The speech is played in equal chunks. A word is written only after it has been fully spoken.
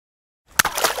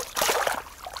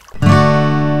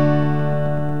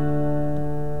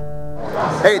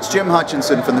Hey, it's Jim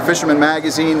Hutchinson from the Fisherman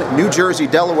magazine, New Jersey,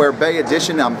 Delaware Bay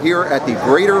edition. I'm here at the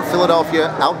Greater Philadelphia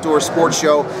Outdoor Sports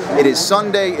Show. It is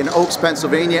Sunday in Oaks,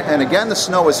 Pennsylvania, and again the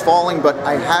snow is falling, but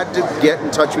I had to get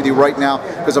in touch with you right now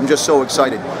because I'm just so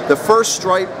excited. The first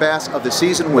striped bass of the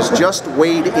season was just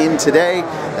weighed in today.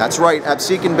 That's right,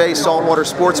 Absecon Bay saltwater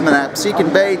sportsman at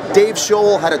Absecon Bay, Dave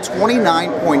Scholl had a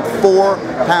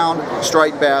 29.4-pound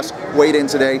striped bass weighed in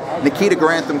today. Nikita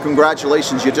Grantham,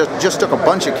 congratulations, you just took a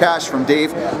bunch of cash from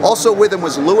Dave. Also with him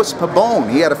was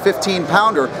Pabon. He had a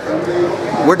 15-pounder.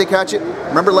 Where'd they catch it?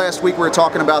 Remember last week we were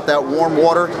talking about that warm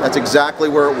water? That's exactly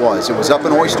where it was. It was up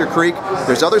in Oyster Creek.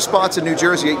 There's other spots in New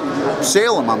Jersey,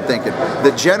 Salem I'm thinking.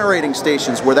 The generating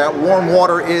stations where that warm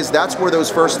water is, that's where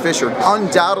those first fish are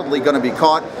undoubtedly going to be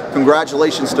caught.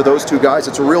 Congratulations to those two guys.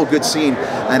 It's a real good scene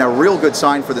and a real good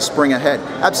sign for the spring ahead.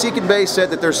 Absecon Bay said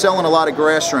that they're selling a lot of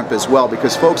grass shrimp as well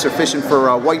because folks are fishing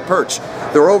for white perch.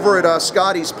 They're over at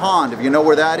Scotty's Pond, if you know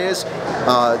where that is.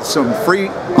 Some free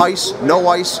ice, no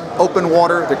ice, open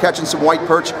water. They're catching some white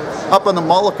perch. Up on the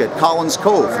Mullica at Collins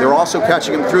Cove, they're also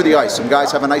catching them through the ice. Some guys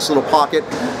have a nice little pocket.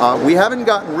 We haven't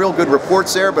gotten real good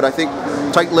reports there, but I think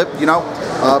tight-lipped, you know.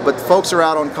 But folks are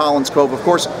out on Collins Cove. Of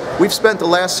course, we've spent the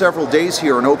last several days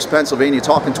here in Oaks, Pennsylvania,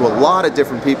 talking to a lot of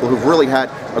different people who've really had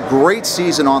a great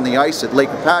season on the ice at Lake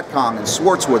Patcong and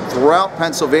Swartzwood throughout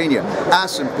Pennsylvania,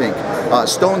 Assunpink,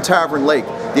 Stone Tavern Lake.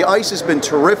 The ice has been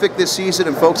terrific this season,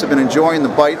 and folks have been enjoying the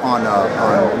bite on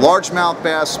largemouth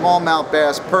bass, smallmouth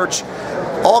bass, perch,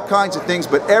 all kinds of things,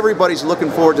 but everybody's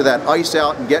looking forward to that ice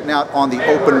out and getting out on the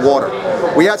open water.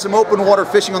 We had some open water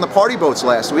fishing on the party boats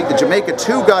last week. The Jamaica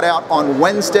 2 got out on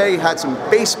Wednesday, had some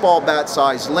baseball bat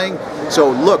sized ling.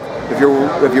 So look, if you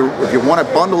want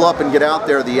to bundle up and get out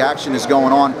there, the action is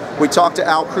going on. We talked to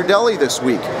Al Crudelli this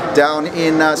week down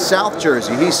in South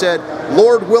Jersey. He said,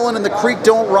 Lord willing and the creek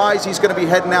don't rise, he's going to be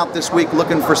heading out this week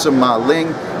looking for some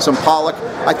ling, some pollock.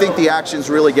 I think the action's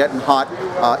really getting hot,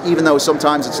 even though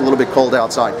sometimes it's a little bit cold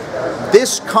outside.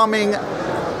 This coming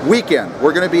weekend,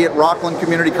 we're going to be at Rockland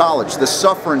Community College, the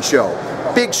Suffering Show.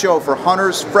 Big show for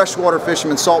hunters, freshwater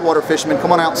fishermen, saltwater fishermen.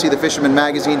 Come on out and see the Fisherman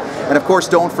magazine. And of course,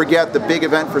 don't forget the big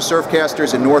event for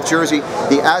surfcasters in North Jersey,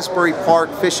 the Asbury Park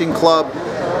Fishing Club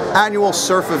annual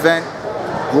surf event.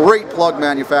 Great plug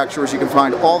manufacturers. You can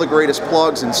find all the greatest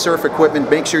plugs and surf equipment.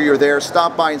 Make sure you're there.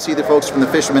 Stop by and see the folks from the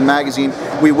Fisherman magazine.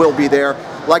 We will be there.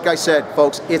 Like I said,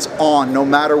 folks, it's on. No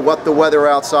matter what the weather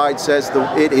outside says,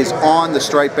 it is on. The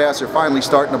striped bass are finally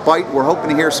starting to bite. We're hoping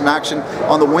to hear some action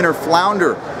on the winter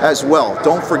flounder as well.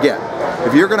 Don't forget,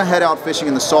 if you're going to head out fishing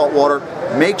in the saltwater,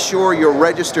 make sure you're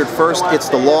registered first. It's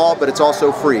the law, but it's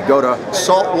also free. Go to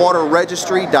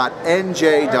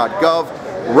saltwaterregistry.nj.gov.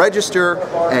 Register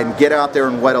and get out there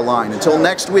and wet a line. Until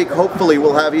next week, hopefully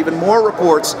we'll have even more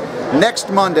reports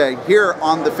next Monday here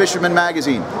on the Fisherman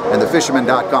magazine and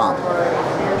thefisherman.com.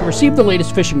 To receive the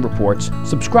latest fishing reports,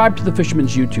 subscribe to the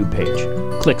Fisherman's YouTube page.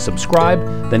 Click subscribe,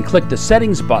 then click the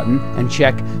settings button and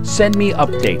check Send Me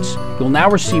Updates. You'll now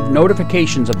receive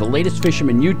notifications of the latest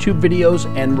Fisherman YouTube videos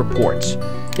and reports.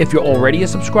 If you're already a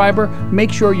subscriber,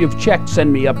 make sure you've checked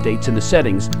Send Me Updates in the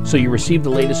settings so you receive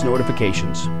the latest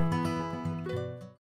notifications.